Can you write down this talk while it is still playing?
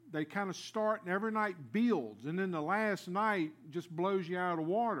they kind of start, and every night builds, and then the last night just blows you out of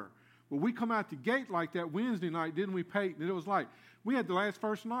the water. Well, we come out the gate like that Wednesday night, didn't we, Peyton? And it was like, we had the last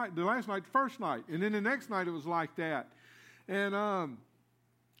night, the first night, and then the next night it was like that. And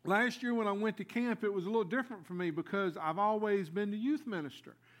last year when I went to camp, it was a little different for me because I've always been the youth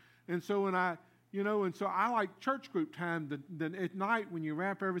minister. And so when I like church group time at night when you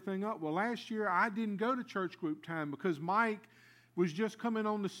wrap everything up. Well, last year I didn't go to church group time because Mike was just coming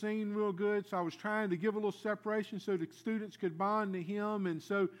on the scene real good. So I was trying to give a little separation so the students could bond to him.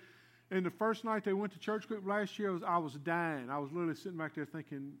 And the first night they went to church group last year, I was dying. I was literally sitting back there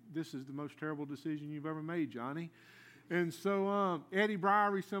thinking, this is the most terrible decision you've ever made, Johnny. And so Eddie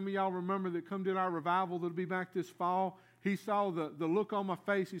Briery, some of y'all remember that come to our revival that'll be back this fall. He saw the look on my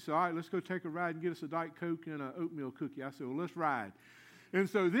face. He said, all right, let's go take a ride and get us a Diet Coke and an oatmeal cookie. I said, well, let's ride. And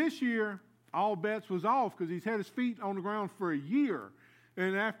so this year, all bets was off because he's had his feet on the ground for a year.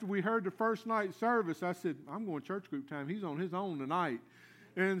 And after we heard the first night service, I said, I'm going church group time. He's on his own tonight.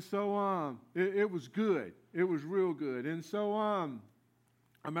 And so it was good. It was real good. And so I'm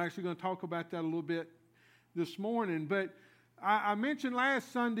actually going to talk about that a little bit this morning. But I mentioned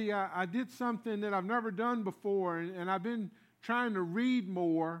last Sunday I did something that I've never done before, and I've been trying to read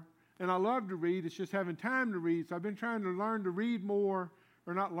more, and I love to read. It's just having time to read. So I've been trying to learn to read more,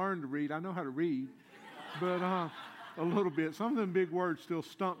 or not learn to read. I know how to read, but a little bit. Some of them big words still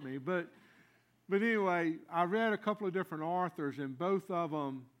stump me. But anyway, I read a couple of different authors, and both of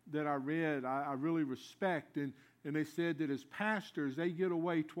them that I read I really respect. And they said that as pastors, they get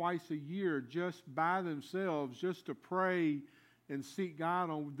away twice a year just by themselves just to pray and seek God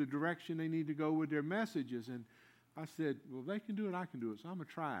on the direction they need to go with their messages. And I said, well, if they can do it, I can do it, so I'm going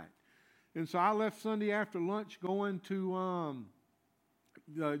to try it. And so I left Sunday after lunch going to,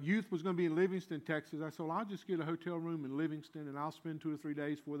 the youth was going to be in Livingston, Texas. I said, well, I'll just get a hotel room in Livingston, and I'll spend 2 or 3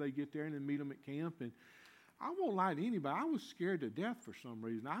 days before they get there and then meet them at camp. And I won't lie to anybody. I was scared to death for some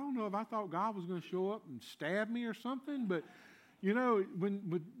reason. I don't know if I thought God was going to show up and stab me or something, but, you know,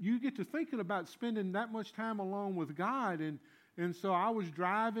 when you get to thinking about spending that much time alone with God, and so I was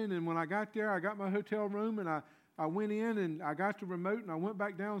driving, and when I got there, I got my hotel room, and I went in, and I got the remote, and I went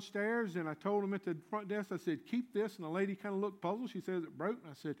back downstairs, and I told them at the front desk, I said, keep this, and the lady kind of looked puzzled. She said, it broke,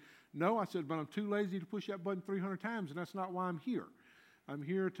 and I said, no. I said, but I'm too lazy to push that button 300 times, and that's not why I'm here. I'm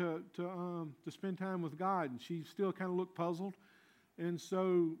here to spend time with God. And she still kind of looked puzzled. And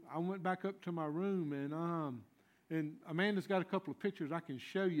so I went back up to my room, and Amanda's got a couple of pictures I can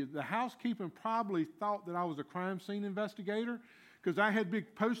show you. The housekeeping probably thought that I was a crime scene investigator because I had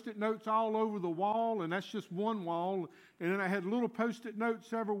big Post-it notes all over the wall, and that's just one wall. And then I had little Post-it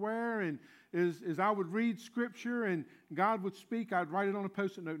notes everywhere, and as I would read Scripture and God would speak, I'd write it on a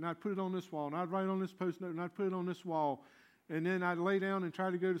Post-it note, and I'd put it on this wall, and I'd write it on this Post-it note, and I'd put it on this wall. And then I'd lay down and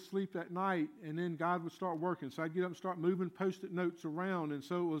try to go to sleep that night, and then God would start working. So I'd get up and start moving Post-it notes around. And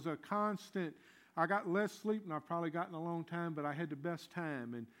so it was a constant. I got less sleep than I've probably gotten in a long time, but I had the best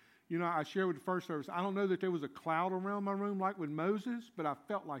time. And, you know, I shared with the first service, I don't know that there was a cloud around my room like with Moses, but I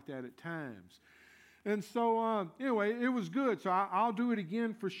felt like that at times. And so, anyway, it was good. So I'll do it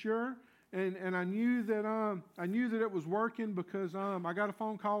again for sure. And I knew that it was working because I got a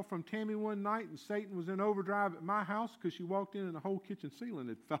phone call from Tammy one night, and Satan was in overdrive at my house because she walked in and the whole kitchen ceiling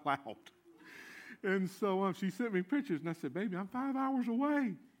had fell out. And so she sent me pictures, and I said, baby, I'm 5 hours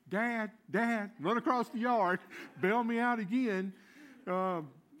away. Dad, run across the yard, bail me out again. I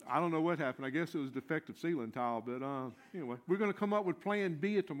don't know what happened. I guess it was defective ceiling tile. But anyway, we're going to come up with plan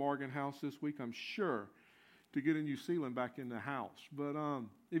B at the Morgan house this week, I'm sure, to get a new ceiling back in the house. But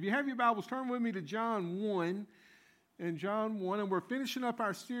if you have your Bibles, turn with me to John 1. And we're finishing up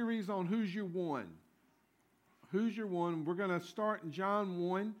our series on Who's Your One. Who's Your One? We're going to start in John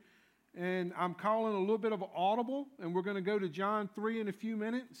 1. And I'm calling a little bit of an audible, and we're going to go to John 3 in a few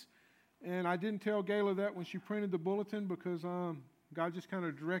minutes. And I didn't tell Gayla that when she printed the bulletin because God just kind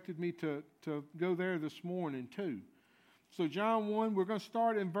of directed me to go there this morning too. So John 1, we're going to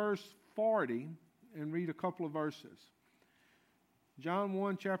start in verse 40 and read a couple of verses. John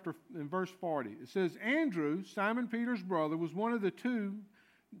 1, in verse 40. It says, Andrew, Simon Peter's brother, was one of the two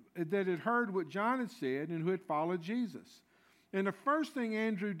that had heard what John had said and who had followed Jesus. And the first thing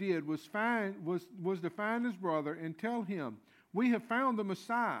Andrew did was to find his brother and tell him, we have found the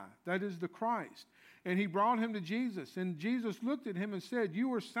Messiah, that is the Christ. And he brought him to Jesus. And Jesus looked at him and said,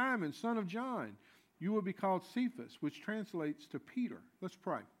 you are Simon, son of John. You will be called Cephas, which translates to Peter. Let's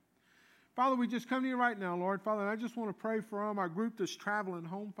pray. Father, we just come to you right now, Lord. Father, and I just want to pray for my group that's traveling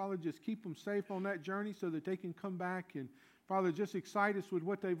home. Father, just keep them safe on that journey so that they can come back. And, Father, just excite us with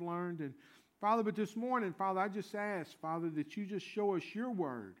what they've learned. And, Father, but this morning, Father, I just ask, Father, that you just show us your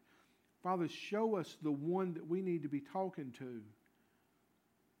word. Father, show us the one that we need to be talking to.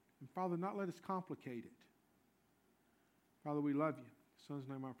 And Father, not let us complicate it. Father, we love you. In Son's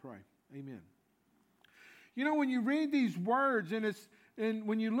name I pray. Amen. You know, when you read these words, and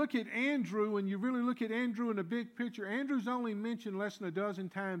when you look at Andrew, and you really look at Andrew in the big picture, Andrew's only mentioned less than a dozen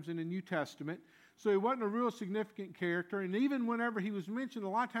times in the New Testament, so he wasn't a real significant character. And even whenever he was mentioned, a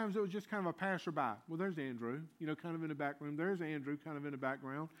lot of times it was just kind of a passerby. Well, there's Andrew, kind of in the background. There's Andrew, kind of in the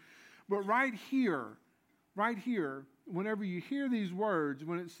background. But right here, whenever you hear these words,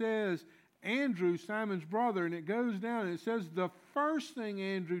 when it says Andrew, Simon's brother, and it goes down and it says the first thing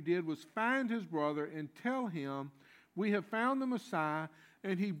Andrew did was find his brother and tell him, we have found the Messiah,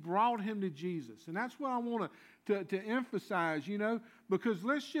 and he brought him to Jesus. And that's what I want to emphasize, because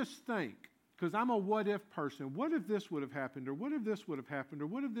let's just think, because I'm a what-if person. What if this would have happened, or what if this would have happened, or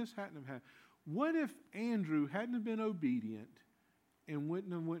what if this hadn't have happened? What if Andrew hadn't have been obedient and went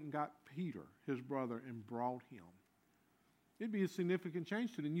and got Peter, his brother, and brought him? It'd be a significant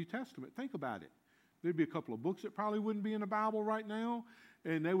change to the New Testament. Think about it. There'd be a couple of books that probably wouldn't be in the Bible right now,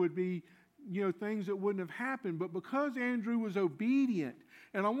 and there would be, things that wouldn't have happened. But because Andrew was obedient,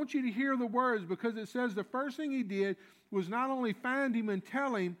 and I want you to hear the words, because it says the first thing he did was not only find him and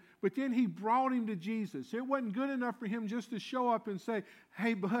tell him, but then he brought him to Jesus. It wasn't good enough for him just to show up and say,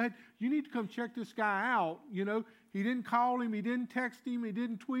 hey, bud, you need to come check this guy out. He didn't call him, he didn't text him, he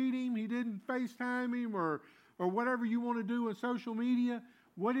didn't tweet him, he didn't FaceTime him, or whatever you want to do in social media.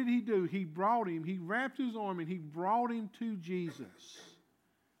 What did he do? He brought him, he wrapped his arm, and he brought him to Jesus.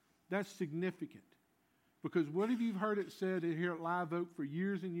 That's significant. Because what have you heard it said here at Live Oak for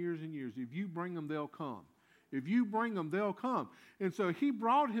years and years and years? If you bring them, they'll come. If you bring them, they'll come. And so he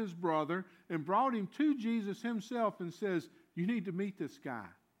brought his brother and brought him to Jesus himself and says, you need to meet this guy.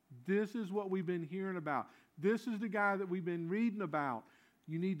 This is what we've been hearing about. This is the guy that we've been reading about.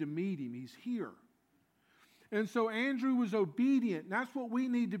 You need to meet him. He's here. And so Andrew was obedient. And that's what we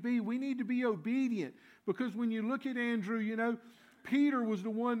need to be. We need to be obedient. Because when you look at Andrew, Peter was the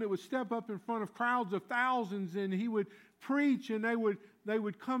one that would step up in front of crowds of thousands, and he would preach, and they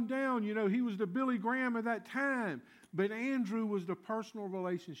would come down. He was the Billy Graham of that time. But Andrew was the personal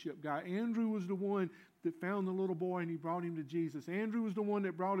relationship guy. Andrew was the one that found the little boy, and he brought him to Jesus. Andrew was the one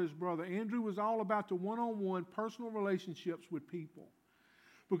that brought his brother. Andrew was all about the one-on-one personal relationships with people.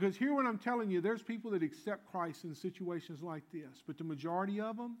 Because here what I'm telling you, there's people that accept Christ in situations like this. But the majority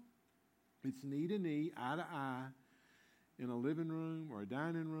of them, it's knee to knee, eye to eye, in a living room or a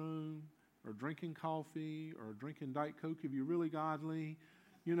dining room, or drinking coffee or drinking Diet Coke if you're really godly.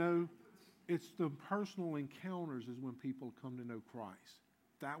 It's the personal encounters is when people come to know Christ.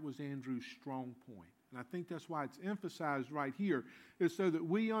 That was Andrew's strong point. And I think that's why it's emphasized right here, is so that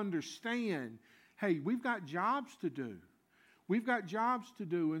we understand, hey, we've got jobs to do. We've got jobs to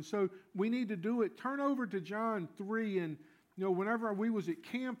do, and so we need to do it. Turn over to John 3, and whenever we was at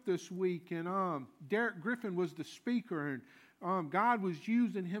camp this week, and Derek Griffin was the speaker, and God was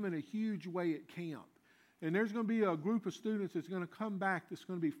using him in a huge way at camp. And there's going to be a group of students that's going to come back that's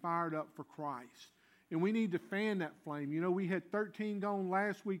going to be fired up for Christ. And we need to fan that flame. We had 13 gone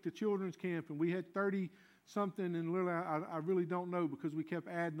last week to children's camp, and we had 30-something, and literally, I really don't know, because we kept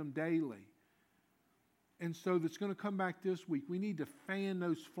adding them daily. And so that's going to come back this week. We need to fan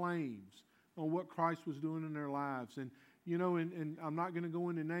those flames on what Christ was doing in their lives. And, and I'm not going to go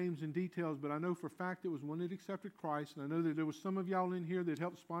into names and details, but I know for a fact there was one that accepted Christ. And I know that there was some of y'all in here that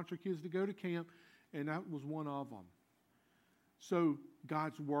helped sponsor kids to go to camp, and that was one of them. So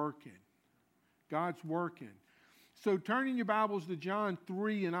God's working. God's working. So turning your Bibles to John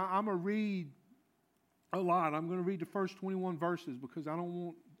 3, and I'm going to read a lot. I'm going to read the first 21 verses because I don't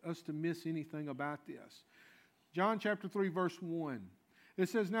want us to miss anything about this. John chapter 3, verse 1. It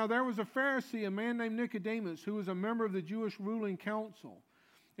says, now there was a Pharisee, a man named Nicodemus, who was a member of the Jewish ruling council.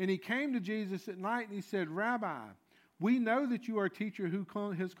 And he came to Jesus at night and he said, Rabbi, we know that you are a teacher who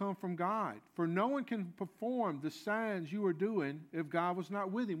has come from God, for no one can perform the signs you are doing if God was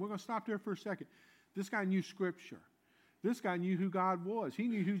not with him. We're going to stop there for a second. This guy knew Scripture. This guy knew who God was. He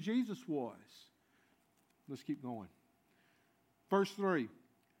knew who Jesus was. Let's keep going. Verse 3.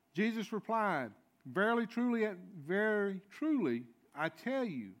 Jesus replied, very truly, I tell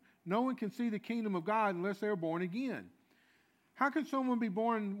you, no one can see the kingdom of God unless they are born again. How can someone be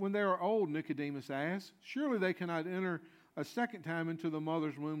born when they are old? Nicodemus asked. Surely they cannot enter a second time into the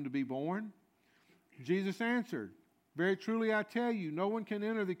mother's womb to be born. Jesus answered, very truly I tell you, no one can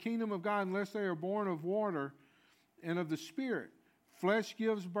enter the kingdom of God unless they are born of water and of the Spirit. Flesh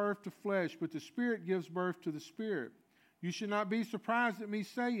gives birth to flesh, but the Spirit gives birth to the Spirit. You should not be surprised at me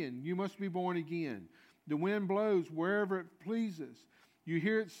saying, you must be born again. The wind blows wherever it pleases. You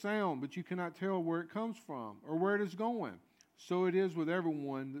hear its sound, but you cannot tell where it comes from or where it is going. So it is with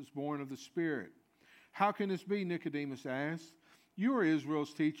everyone that's born of the Spirit. How can this be, Nicodemus asked. You are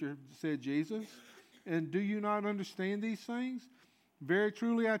Israel's teacher, said Jesus, and do you not understand these things? Very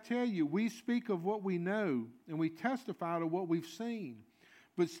truly I tell you, we speak of what we know, and we testify to what we've seen.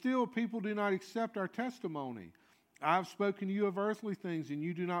 But still people do not accept our testimony. I have spoken to you of earthly things, and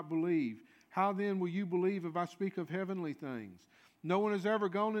you do not believe. How then will you believe if I speak of heavenly things? No one has ever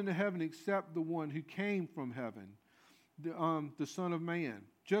gone into heaven except the one who came from heaven, the Son of Man.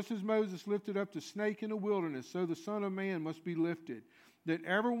 Just as Moses lifted up the snake in the wilderness, so the Son of Man must be lifted, that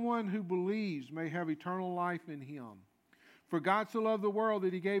everyone who believes may have eternal life in him. For God so loved the world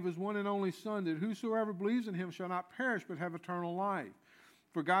that he gave his one and only Son, that whosoever believes in him shall not perish but have eternal life.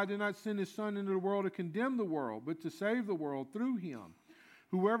 For God did not send his Son into the world to condemn the world, but to save the world through him.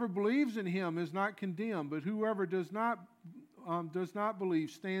 Whoever believes in him is not condemned, but whoever does not believe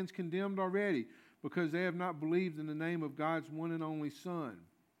stands condemned already, because they have not believed in the name of God's one and only Son.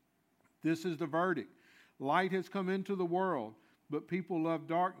 This is the verdict. Light has come into the world, but people love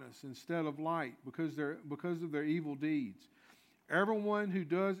darkness instead of light because of their evil deeds. Everyone who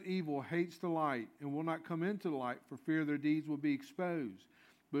does evil hates the light and will not come into the light for fear their deeds will be exposed.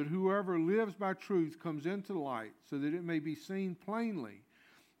 But whoever lives by truth comes into the light so that it may be seen plainly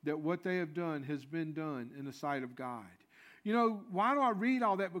that what they have done has been done in the sight of God. You know, why do I read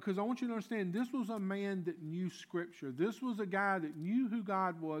all that? Because I want you to understand this was a man that knew Scripture. This was a guy that knew who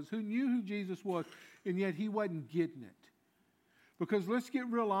God was, who knew who Jesus was, and yet he wasn't getting it. Because let's get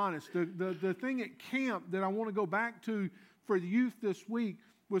real honest. The thing at camp that I want to go back to for the youth this week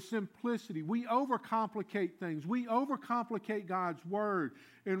was simplicity. We overcomplicate things. We overcomplicate God's Word.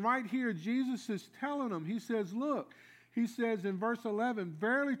 And right here, Jesus is telling them, he says, look, he says in verse 11,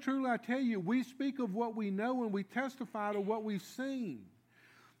 verily, truly, I tell you, we speak of what we know and we testify to what we've seen.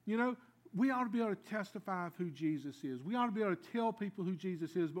 You know, we ought to be able to testify of who Jesus is. We ought to be able to tell people who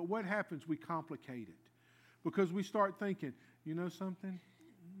Jesus is. But what happens? We complicate it. Because we start thinking, you know something?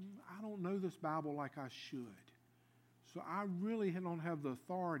 I don't know this Bible like I should. So I really don't have the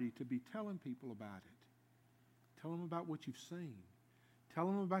authority to be telling people about it. Tell them about what you've seen. Tell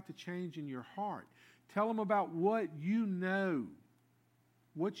them about the change in your heart. Tell them about what you know.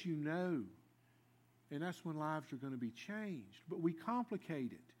 What you know. And that's when lives are going to be changed. But we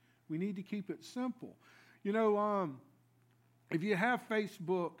complicate it. We need to keep it simple. You know, if you have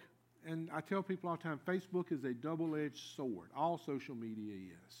Facebook, and I tell people all the time, Facebook is a double-edged sword. All social media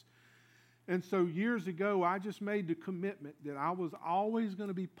is. And so years ago, I just made the commitment that I was always going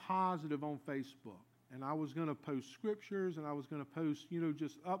to be positive on Facebook. And I was going to post scriptures, and I was going to post, you know,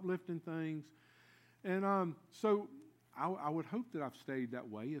 just uplifting things. And so I would hope that I've stayed that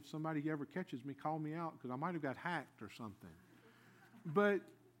way. If somebody ever catches me, call me out, because I might have got hacked or something. But,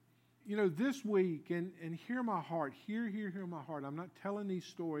 you know, this week, and hear my heart, hear my heart. I'm not telling these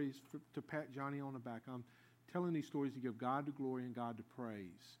stories to pat Johnny on the back. I'm telling these stories to give God the glory and God the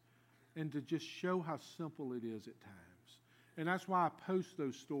praise, and to just show how simple it is at times. And that's why I post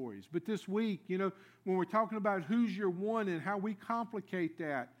those stories. But this week, you know, when we're talking about who's your one and how we complicate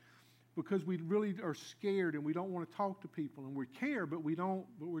that, because we really are scared and we don't want to talk to people, and we care, but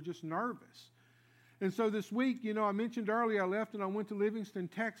we're just nervous. And so this week, you know, I mentioned earlier, I left and I went to Livingston,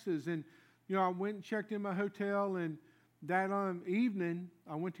 Texas, and, you know, I went and checked in my hotel, and that evening,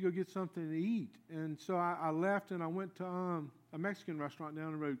 I went to go get something to eat. And so I left and I went to a Mexican restaurant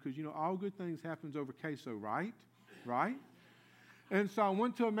down the road, because, you know, all good things happens over queso, right? Right? And so I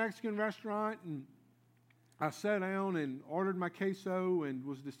went to a Mexican restaurant, and I sat down and ordered my queso and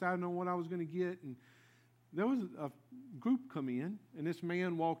was deciding on what I was going to get. And there was a group come in, and this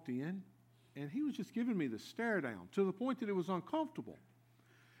man walked in, and he was just giving me the stare down to the point that it was uncomfortable.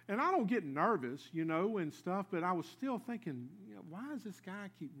 And I don't get nervous, you know, and stuff, but I was still thinking, you know, why does this guy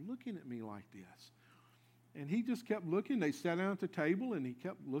keep looking at me like this? And he just kept looking. They sat down at the table, and he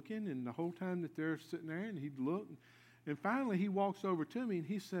kept looking, and the whole time that they're sitting there, and he'd look. And finally, he walks over to me, and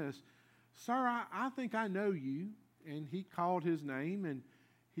he says, sir, I think I know you. And he called his name, and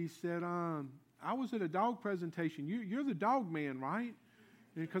he said, I was at a dog presentation. You're the dog man, right?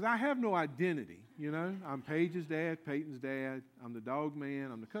 Because I have no identity, you know. I'm Paige's dad, Peyton's dad. I'm the dog man.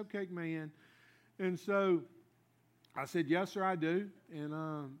 I'm the cupcake man. And so I said, yes, sir, I do.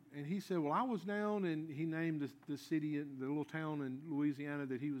 And he said, well, I was down, and he named the city, the little town in Louisiana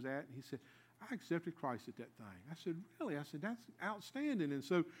that he was at. And he said, I accepted Christ at that thing. I said, really? I said, that's outstanding. And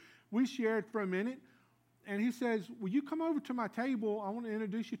so we shared for a minute. And he says, will you come over to my table? I want to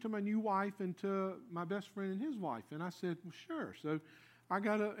introduce you to my new wife and to my best friend and his wife. And I said, well, sure. So I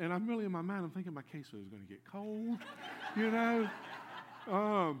got up, and I'm really in my mind, I'm thinking my queso is going to get cold, you know.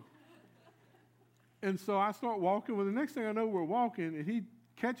 And so I start walking. Well, the next thing I know, we're walking, and he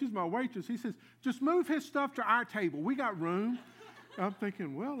catches my waitress. He says, just move his stuff to our table. We got room. I'm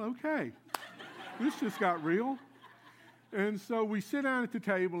thinking, well, okay. This just got real. And so we sit down at the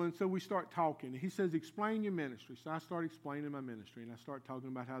table, and so we start talking. He says, explain your ministry. So I start explaining my ministry, and I start talking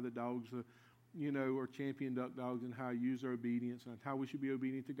about how the dogs, are champion duck dogs, and how I use their obedience, and how we should be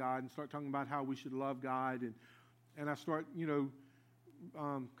obedient to God, and start talking about how we should love God. And I start,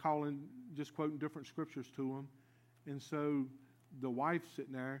 just quoting different scriptures to him. And so the wife's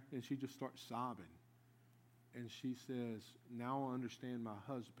sitting there, and she just starts sobbing. And she says, now I understand my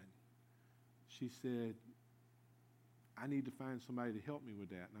husband. She said, I need to find somebody to help me with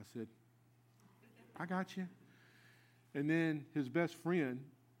that. And I said, I got you. And then his best friend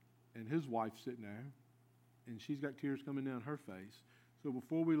and his wife sitting there, and she's got tears coming down her face. So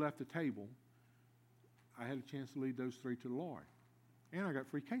before we left the table, I had a chance to lead those three to the Lord. And I got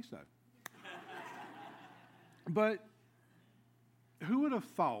free queso. But who would have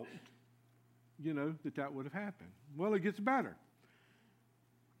thought, that would have happened? Well, it gets better.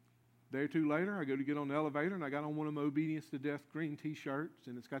 A day or two later, I go to get on the elevator, and I got on one of my Obedience to Death green T-shirts,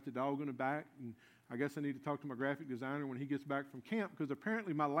 and it's got the dog on the back. And I guess I need to talk to my graphic designer when he gets back from camp, because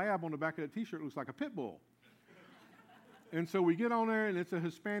apparently my lab on the back of that T-shirt looks like a pit bull. And so we get on there, and it's a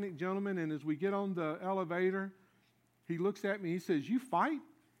Hispanic gentleman, and as we get on the elevator, he looks at me, he says, you fight?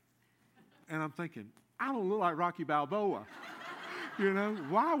 And I'm thinking, I don't look like Rocky Balboa.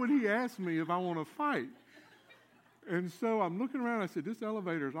 Why would he ask me if I want to fight? And so I'm looking around, I said, this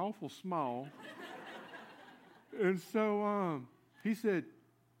elevator is awful small. And so he said,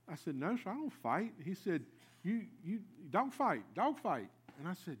 I said, no, sir, I don't fight. He said, you don't fight, dog fight. And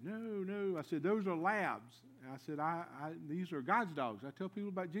I said, no. I said, those are labs. And I said, these are God's dogs. I tell people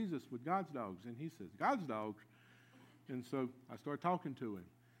about Jesus with God's dogs. And he says, God's dogs? And so I started talking to him.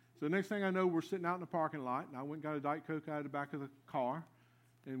 So the next thing I know, we're sitting out in the parking lot, and I went and got a Diet Coke out of the back of the car,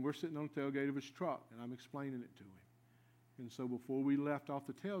 and we're sitting on the tailgate of his truck, and I'm explaining it to him. And so before we left off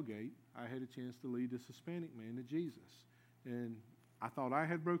the tailgate, I had a chance to lead this Hispanic man to Jesus. And I thought I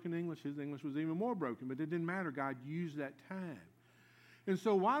had broken English. His English was even more broken, but it didn't matter. God used that time. And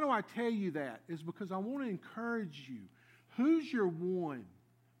so why do I tell you that? It's because I want to encourage you. Who's your one?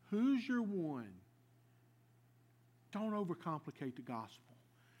 Who's your one? Don't overcomplicate the gospel.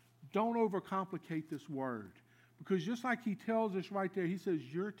 Don't overcomplicate this word. Because just like he tells us right there, he says,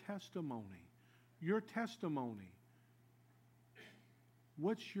 your testimony.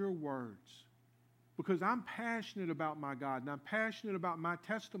 What's your words? Because I'm passionate about my God, and I'm passionate about my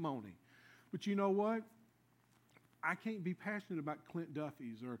testimony. But you know what? I can't be passionate about Clint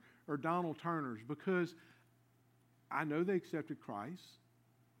Duffy's or Donald Turner's, because I know they accepted Christ,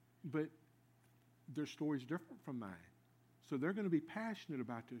 but their story's different from mine. So they're going to be passionate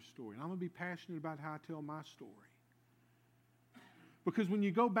about their story. And I'm going to be passionate about how I tell my story. Because when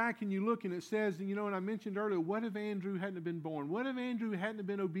you go back and you look, and it says, and I mentioned earlier, what if Andrew hadn't been born? What if Andrew hadn't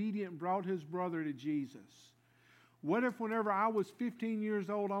been obedient and brought his brother to Jesus? What if whenever I was 15 years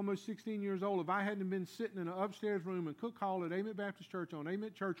old, almost 16 years old, if I hadn't been sitting in an upstairs room in Cook Hall at Ament Baptist Church on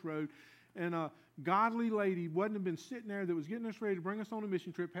Ament Church Road, and a godly lady wouldn't have been sitting there that was getting us ready to bring us on a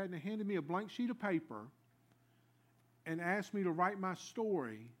mission trip, hadn't handed me a blank sheet of paper and asked me to write my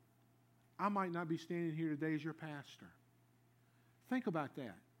story, I might not be standing here today as your pastor. Think about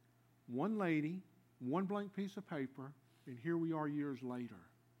that. One lady, one blank piece of paper, and here we are years later.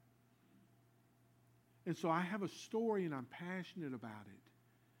 And so I have a story, and I'm passionate about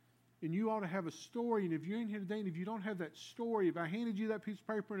it. And you ought to have a story, and if you're in here today, and if you don't have that story, if I handed you that piece of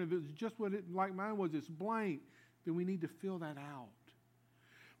paper, and if it's just what it, like mine was, it's blank, then we need to fill that out.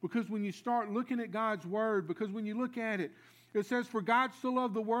 Because when you start looking at God's Word, because when you look at it, it says, for God so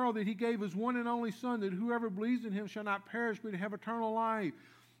loved the world that he gave his one and only Son, that whoever believes in him shall not perish but have eternal life.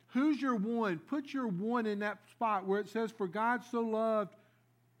 Who's your one? Put your one in that spot where it says, for God so loved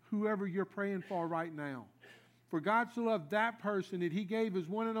whoever you're praying for right now. For God so loved that person that he gave his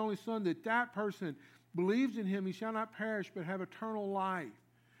one and only Son, that that person believes in him, he shall not perish but have eternal life.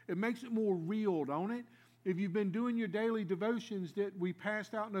 It makes it more real, don't it? If you've been doing your daily devotions that we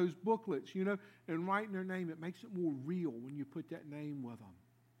passed out in those booklets, and writing their name, it makes it more real when you put that name with them.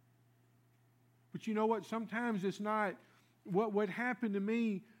 But you know what? Sometimes it's not. What happened to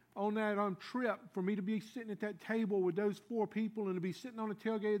me on that trip, for me to be sitting at that table with those 4 people and to be sitting on the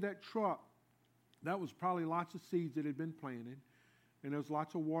tailgate of that truck, that was probably lots of seeds that had been planted, and there was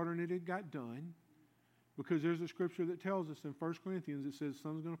lots of watering that had got done. Because there's a scripture that tells us in 1 Corinthians, it says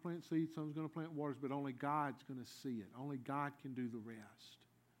some's going to plant seeds, some's going to plant waters, but only God's going to see it. Only God can do the rest.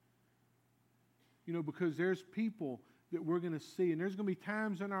 You know, because there's people that we're going to see, and there's going to be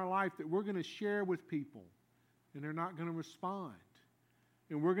times in our life that we're going to share with people, and they're not going to respond.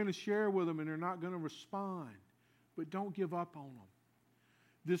 And we're going to share with them, and they're not going to respond. But don't give up on them.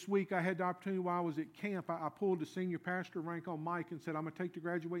 This week I had the opportunity while I was at camp, I pulled the senior pastor rank on Mike and said, I'm going to take the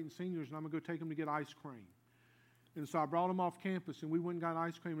graduating seniors and I'm going to go take them to get ice cream. And so I brought them off campus and we went and got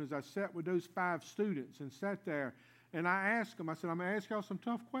ice cream. As I sat with those 5 students and sat there, and I asked them, I said, I'm going to ask y'all some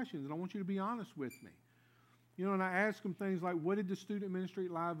tough questions and I want you to be honest with me. You know, and I asked them things like, what did the student ministry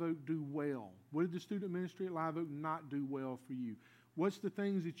at Live Oak do well? What did the student ministry at Live Oak not do well for you? What's the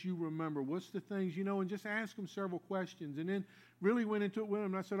things that you remember? What's the things, you know, and just ask them several questions. And then really went into it with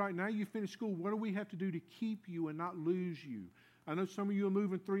them. And I said, all right, now you finished school. What do we have to do to keep you and not lose you? I know some of you are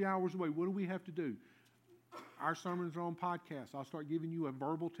moving 3 hours away. What do we have to do? Our sermons are on podcasts. I'll start giving you a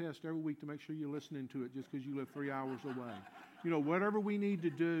verbal test every week to make sure you're listening to it just because you live 3 hours away. You know, whatever we need to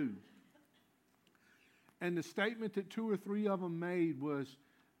do. And the statement that 2 or 3 of them made was,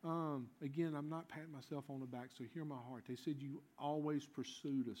 again, I'm not patting myself on the back, so hear my heart. They said, you always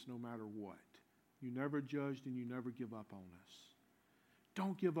pursued us no matter what. You never judged and you never give up on us.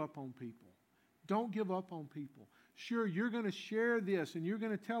 Don't give up on people. Don't give up on people. Sure, you're going to share this and you're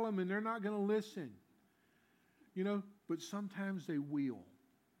going to tell them and they're not going to listen. You know, but sometimes they will.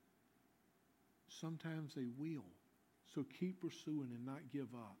 Sometimes they will. So keep pursuing and not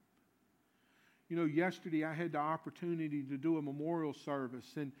give up. You know, yesterday I had the opportunity to do a memorial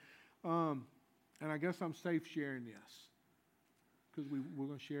service, and I guess I'm safe sharing this because we're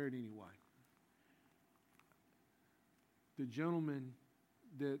going to share it anyway. The gentleman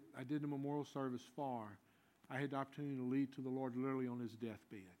that I did the memorial service for, I had the opportunity to lead to the Lord literally on his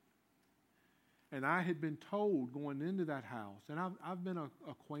deathbed. And I had been told going into that house, and I've been an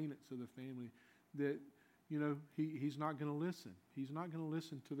acquaintance of the family, that, you know, he's not going to listen. He's not going to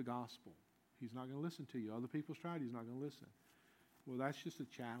listen to the gospel. He's not going to listen to you. Other people's tried. He's not going to listen. Well, that's just a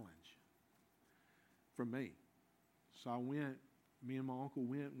challenge for me. So I went, me and my uncle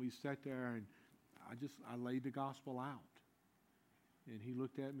went, and we sat there, and I laid the gospel out. And he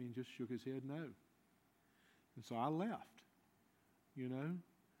looked at me and just shook his head no. And so I left, you know,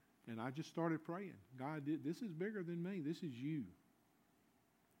 and I just started praying. God, this is bigger than me. This is you.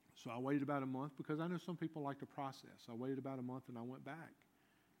 So I waited about a month because I know some people like to process. I waited about a month and I went back.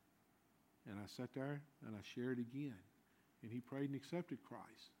 And I sat there and I shared again. And he prayed and accepted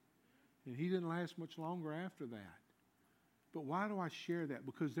Christ. And he didn't last much longer after that. But why do I share that?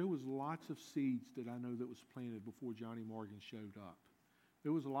 Because there was lots of seeds that I know that was planted before Johnny Morgan showed up.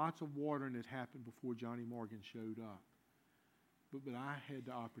 There was lots of watering that happened before Johnny Morgan showed up. But I had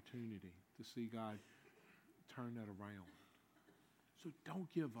the opportunity to see God turn that around. So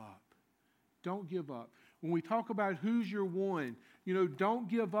don't give up. Don't give up. When we talk about who's your one, you know, don't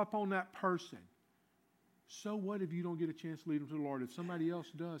give up on that person. So what if you don't get a chance to lead them to the Lord? If somebody else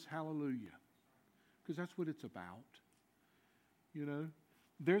does, hallelujah. Because that's what it's about. You know,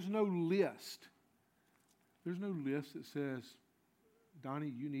 there's no list. There's no list that says,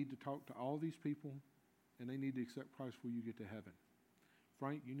 Donnie, you need to talk to all these people and they need to accept Christ before you get to heaven.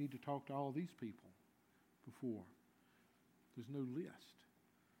 Frank, you need to talk to all these people before. There's no list.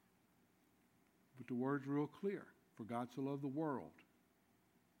 But the word's real clear. For God so loved the world.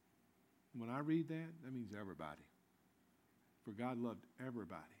 When I read that, that means everybody. For God loved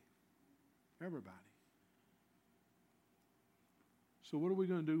everybody. Everybody. So what are we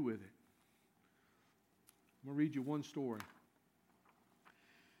going to do with it? I'm going to read you one story.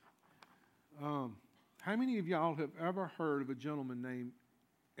 How many of y'all have ever heard of a gentleman named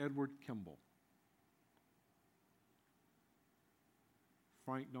Edward Kimball?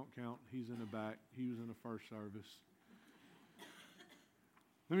 Frank don't count. He's in the back. He was in the first service.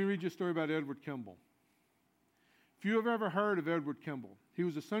 Let me read you a story about Edward Kimball. If you have ever heard of Edward Kimball, he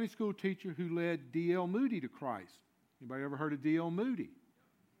was a Sunday school teacher who led D.L. Moody to Christ. Anybody ever heard of D.L. Moody?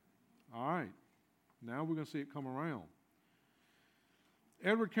 All right. Now we're going to see it come around.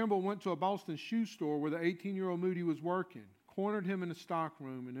 Edward Kimball went to a Boston shoe store where the 18-year-old Moody was working, cornered him in the stock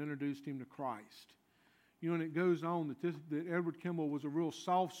room, and introduced him to Christ. You know, and it goes on that Edward Kimball was a real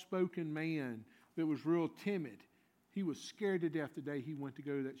soft-spoken man that was real timid. He was scared to death the day he went to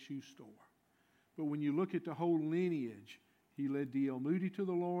go to that shoe store. But when you look at the whole lineage, he led D.L. Moody to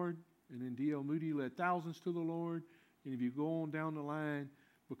the Lord, and then D.L. Moody led thousands to the Lord. And if you go on down the line,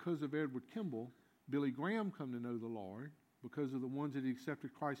 because of Edward Kimball, Billy Graham come to know the Lord because of the ones that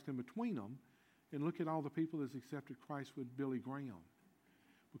accepted Christ in between them. And look at all the people that accepted Christ with Billy Graham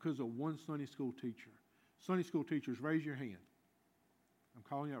because of one Sunday school teacher. Sunday school teachers, raise your hand. I'm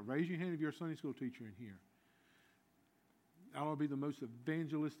calling out. Raise your hand if you're a Sunday school teacher in here. That ought to be the most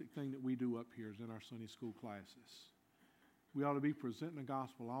evangelistic thing that we do up here is in our Sunday school classes. We ought to be presenting the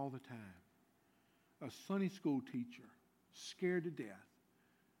gospel all the time. A Sunday school teacher, scared to death,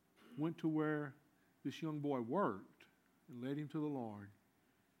 went to where this young boy worked and led him to the Lord.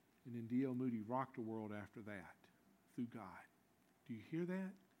 And then D.L. Moody rocked the world after that through God. Do you hear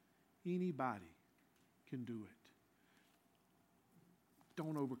that? Anybody can do it.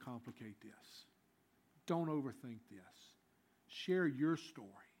 Don't overcomplicate this. Don't overthink this. Share your story.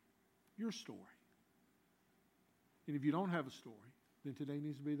 Your story. And if you don't have a story, then today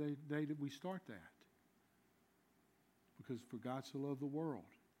needs to be the day that we start that. Because for God so loved the world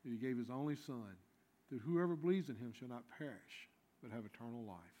that he gave his only Son, that whoever believes in him shall not perish, but have eternal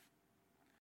life.